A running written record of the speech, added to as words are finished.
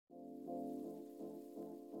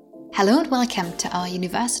Hello and welcome to our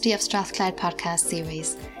University of Strathclyde podcast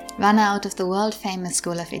series, run out of the world-famous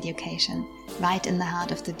School of Education, right in the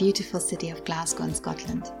heart of the beautiful city of Glasgow in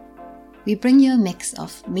Scotland. We bring you a mix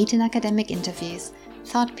of meet-and academic interviews,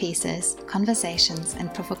 thought pieces, conversations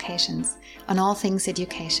and provocations on all things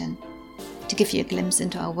education, to give you a glimpse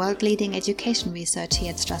into our world-leading education research here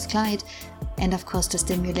at Strathclyde, and of course to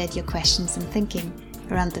stimulate your questions and thinking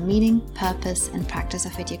around the meaning, purpose and practice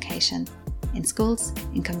of education, in schools,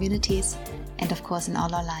 in communities, and of course in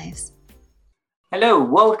all our lives. Hello,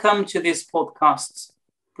 welcome to this podcast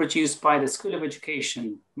produced by the School of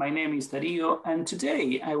Education. My name is Dario, and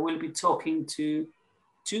today I will be talking to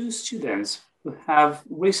two students who have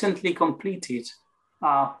recently completed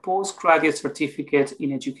a postgraduate certificate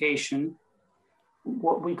in education,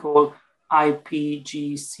 what we call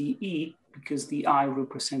IPGCE, because the I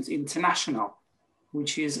represents international,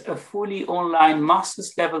 which is a fully online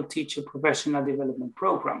master's level teacher professional development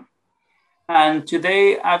program. And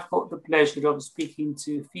today I've got the pleasure of speaking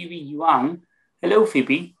to Phoebe Yuan. Hello,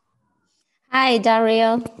 Phoebe. Hi,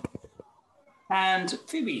 Dario. And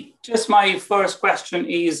Phoebe, just my first question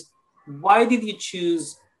is, why did you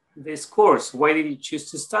choose this course? Why did you choose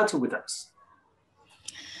to study with us?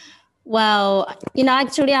 Well,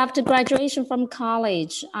 actually after graduation from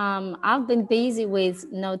college, I've been busy with,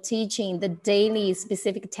 teaching the daily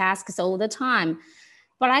specific tasks all the time.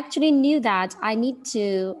 But I actually knew that I need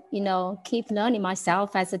to, keep learning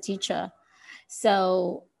myself as a teacher.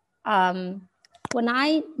 So when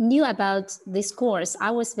I knew about this course, I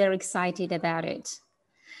was very excited about it.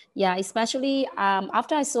 Yeah, especially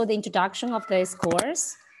after I saw the introduction of this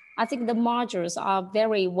course, I think the modules are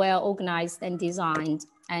very well organized and designed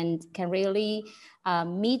and can really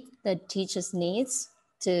meet the teacher's needs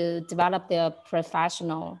to develop their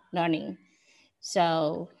professional learning.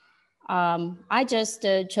 So I just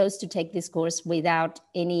chose to take this course without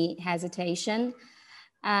any hesitation.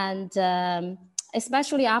 And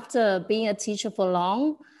especially after being a teacher for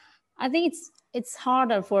long, I think it's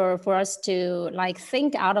harder for us to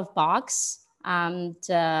think out of box and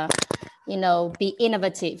be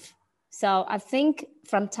innovative. So I think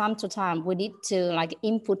from time to time we need to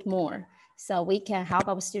input more so we can help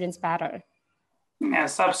our students better.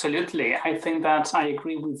 Yes, absolutely. I think that I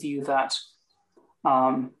agree with you that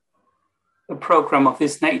a program of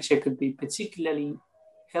this nature could be particularly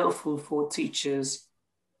helpful for teachers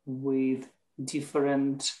with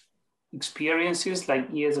different experiences,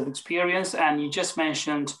 like years of experience. And you just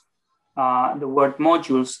mentioned the word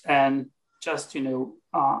modules, and just, to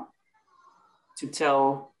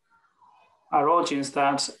tell our audience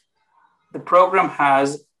that the program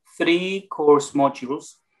has 3 course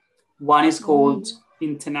modules. One is called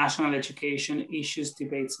International Education Issues,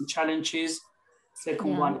 Debates and Challenges.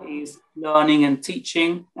 Second one is Learning and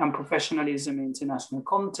Teaching and Professionalism in International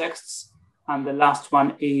Contexts. And the last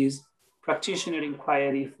one is Practitioner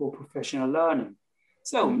Inquiry for Professional Learning.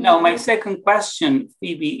 So now my second question,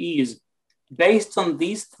 Phoebe, is based on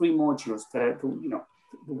these 3 modules that are,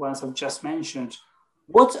 the ones I've just mentioned,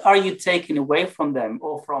 what are you taking away from them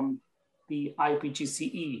or from the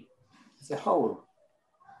IPGCE as a whole?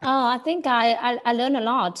 Oh, I think I learn a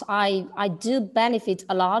lot. I do benefit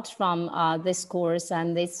a lot from this course,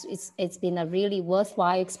 and it's been a really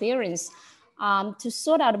worthwhile experience. To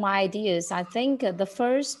sort out my ideas, I think the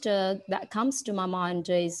first that comes to my mind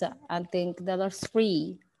is I think there are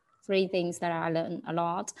three things that I learn a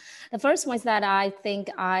lot. The first one is that I think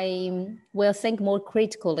I will think more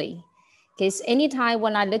critically. Because anytime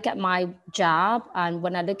when I look at my job and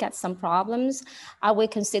when I look at some problems, I will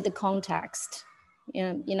consider context.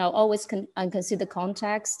 Always consider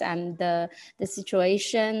context and the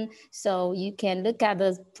situation. So you can look at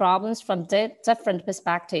the problems from different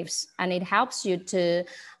perspectives, and it helps you to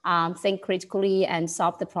think critically and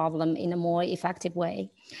solve the problem in a more effective way.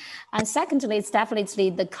 And secondly, it's definitely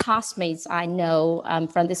the classmates I know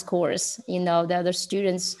from this course. The other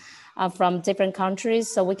students from different countries,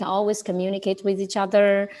 so we can always communicate with each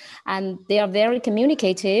other, and they are very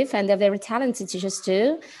communicative and they're very talented teachers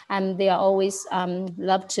too, and they are always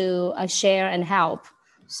love to share and help.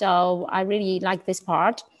 So I really like this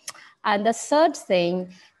part. And the third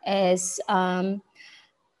thing is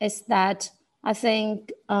that I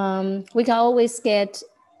think we can always get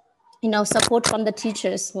support from the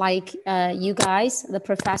teachers, like you guys, the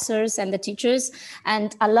professors and the teachers.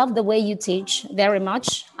 And I love the way you teach very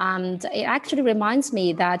much. And it actually reminds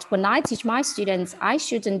me that when I teach my students, I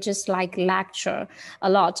shouldn't just lecture a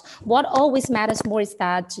lot. What always matters more is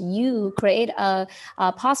that you create a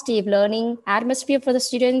positive learning atmosphere for the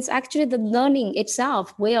students. Actually, the learning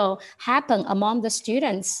itself will happen among the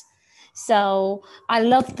students. So I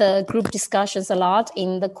love the group discussions a lot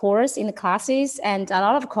in the course, in the classes, and a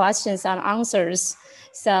lot of questions and answers.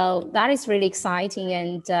 So that is really exciting,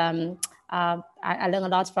 and I learn a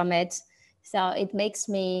lot from it. So it makes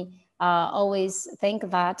me always think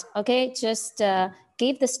that, okay, just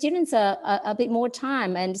give the students a bit more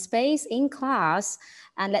time and space in class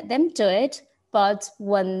and let them do it. But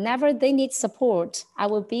whenever they need support, I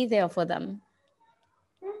will be there for them.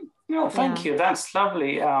 No, thank you. That's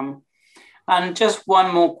lovely. And just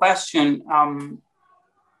one more question. And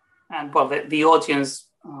well, the audience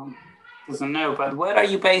doesn't know, but where are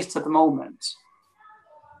you based at the moment?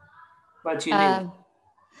 Where do you live?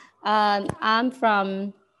 I'm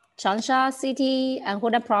from Changsha City and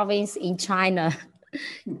Hunan Province in China.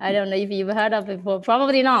 I don't know if you've heard of it before.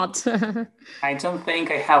 Probably not. I don't think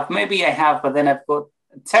I have. Maybe I have, but then I've got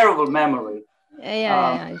a terrible memory.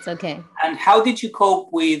 Yeah, it's okay. And how did you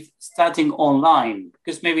cope with studying online?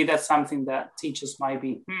 Because maybe that's something that teachers might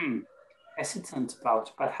be hesitant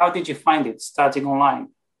about. But how did you find it studying online?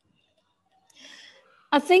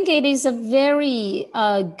 I think it is a very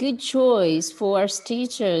good choice for us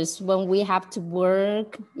teachers when we have to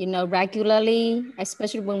work, regularly,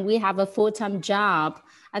 especially when we have a full-time job.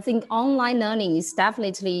 I think online learning is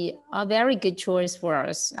definitely a very good choice for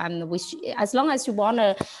us. And as long as you want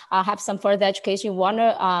to have some further education, you want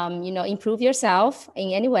to, improve yourself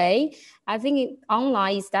in any way, I think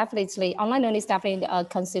online learning is definitely a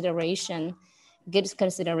consideration, good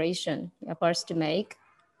consideration for us to make.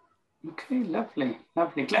 Okay, lovely.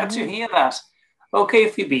 Glad to hear that. Okay,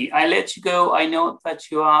 Phoebe, I let you go. I know that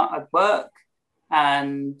you are at work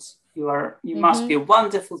and you must be a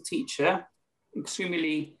wonderful teacher,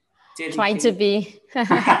 extremely dedicated. Trying to be.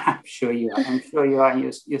 I'm sure you are.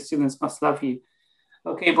 Your students must love you.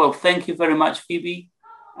 Okay, well, thank you very much, Phoebe.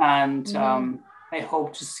 And I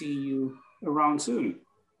hope to see you around soon.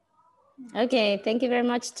 Okay, thank you very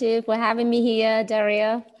much too for having me here,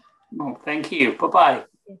 Dario. Oh, thank you. Bye-bye.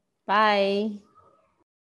 Bye.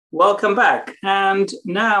 Welcome back. And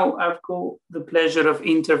now I've got the pleasure of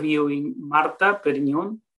interviewing Marta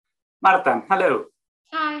Perignon. Marta, hello.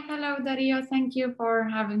 Hi, hello, Dario. Thank you for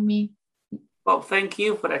having me. Well, thank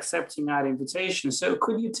you for accepting our invitation. So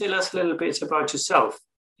could you tell us a little bit about yourself,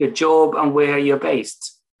 your job, and where you're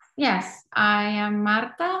based? Yes, I am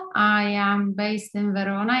Marta. I am based in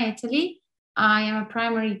Verona, Italy. I am a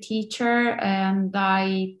primary teacher and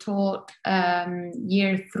I taught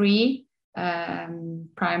year 3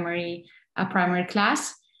 primary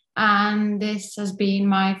class. And this has been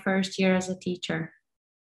my first year as a teacher.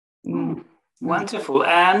 Wonderful.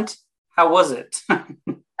 And how was it?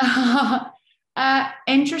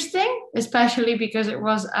 Interesting, especially because it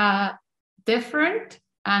was a different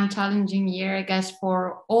and challenging year, I guess,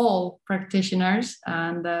 for all practitioners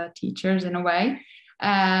and teachers in a way.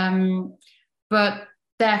 But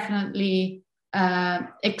definitely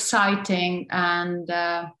exciting, and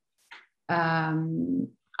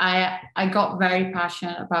I got very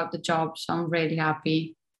passionate about the job, so I'm really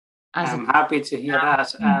happy. I'm happy to hear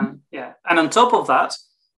that. And on top of that,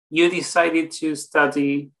 you decided to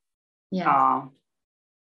study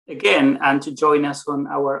again and to join us on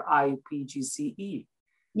our IPGCE.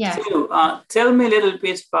 Yes. So tell me a little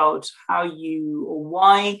bit about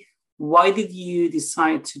why did you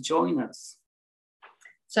decide to join us?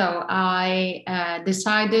 So I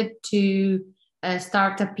decided to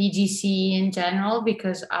start a PGCE in general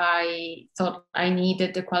because I thought I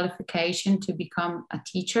needed the qualification to become a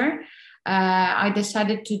teacher. I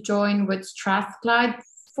decided to join with Strathclyde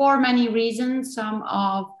for many reasons. Some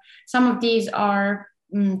of these are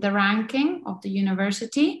the ranking of the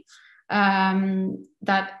university,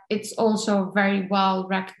 that it's also very well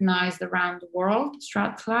recognized around the world,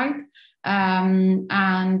 Strathclyde. And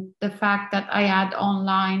the fact that I had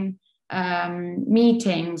online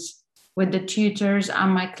meetings with the tutors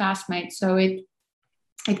and my classmates. So it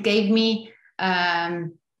gave me,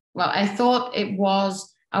 I thought it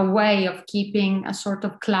was a way of keeping a sort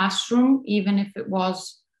of classroom, even if it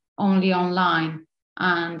was only online.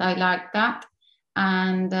 And I liked that.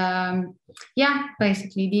 And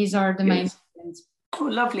basically these are the main things. Oh,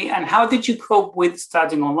 lovely. And how did you cope with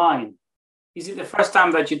studying online? Is it the first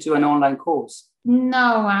time that you do an online course?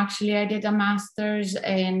 No, actually, I did a master's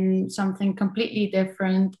in something completely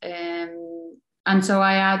different, and so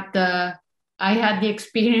I had the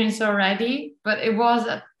experience already. But it was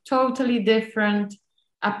a totally different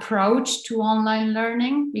approach to online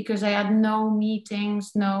learning because I had no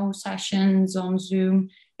meetings, no sessions on Zoom.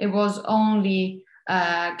 It was only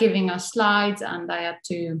giving us slides, and I had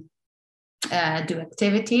to do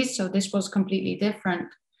activities. So this was completely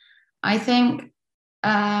different. I think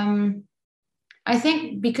I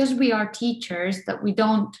think because we are teachers, that we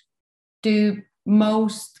don't do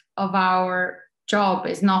most of our job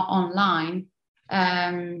is not online.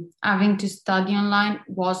 Having to study online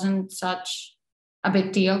wasn't such a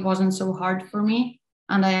big deal, wasn't so hard for me.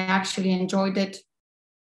 And I actually enjoyed it.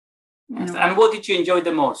 Yes. And what did you enjoy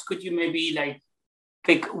the most? Could you maybe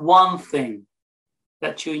pick one thing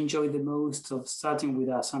that you enjoy the most of studying with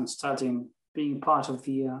us and being part of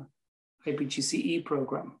the IPGCE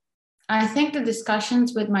program? I think the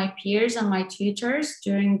discussions with my peers and my tutors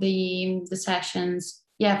during the sessions,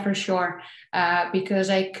 yeah, for sure, because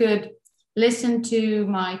I could listen to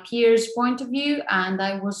my peers' point of view, and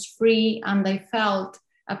I was free, and I felt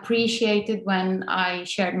appreciated when I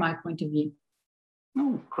shared my point of view.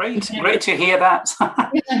 Oh, great to hear that.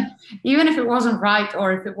 Even if it wasn't right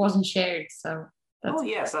or if it wasn't shared. So.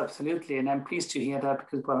 Yes, absolutely. And I'm pleased to hear that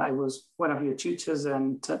because, I was one of your tutors,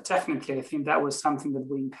 and definitely I think that was something that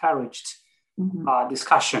we encouraged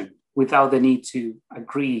discussion without the need to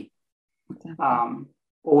agree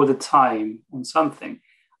all the time on something.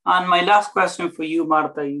 And my last question for you,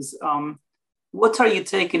 Marta, is what are you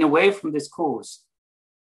taking away from this course?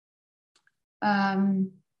 I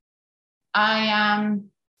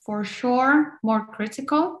am for sure more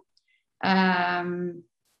critical.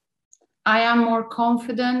 I am more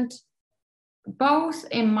confident both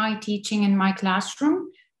in my teaching in my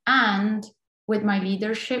classroom and with my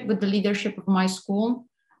leadership, with the leadership of my school.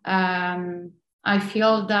 I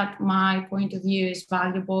feel that my point of view is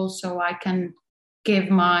valuable, so I can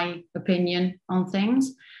give my opinion on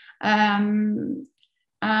things. And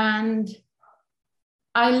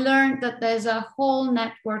I learned that there's a whole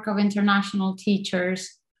network of international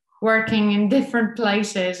teachers working in different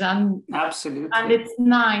places, and absolutely, and it's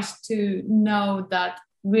nice to know that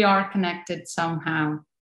we are connected somehow.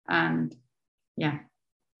 And yeah.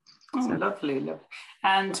 Lovely.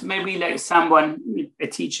 And maybe someone, a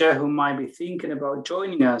teacher who might be thinking about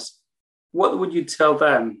joining us, what would you tell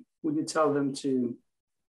them? Would you tell them to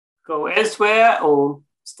go elsewhere or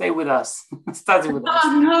stay with us, study with us?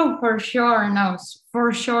 No, for sure. No,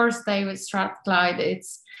 for sure, stay with Strathclyde.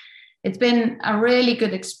 It's been a really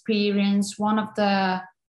good experience. One of the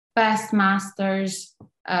best masters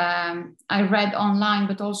I read online,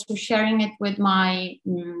 but also sharing it with my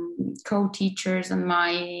co-teachers and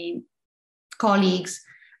my colleagues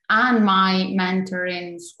and my mentor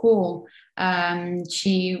in school.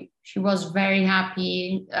 She was very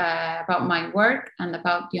happy about my work and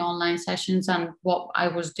about the online sessions and what I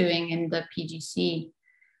was doing in the PGC.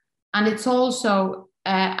 And it's also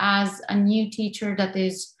as a new teacher that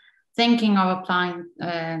is thinking of applying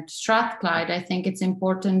to Strathclyde, I think it's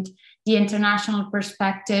important, the international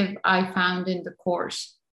perspective I found in the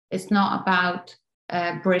course. It's not about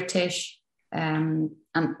British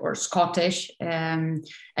or Scottish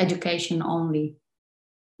education only.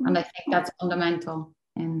 And I think that's fundamental.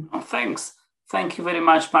 Thanks. Thank you very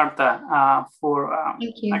much, Marta, for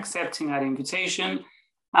accepting our invitation.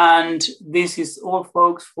 And this is all,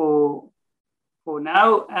 folks, for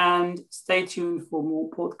now, and stay tuned for more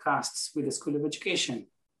podcasts with the School of Education.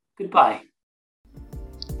 Goodbye.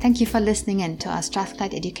 Thank you for listening in to our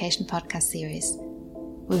Strathclyde Education podcast series.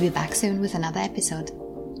 We'll be back soon with another episode.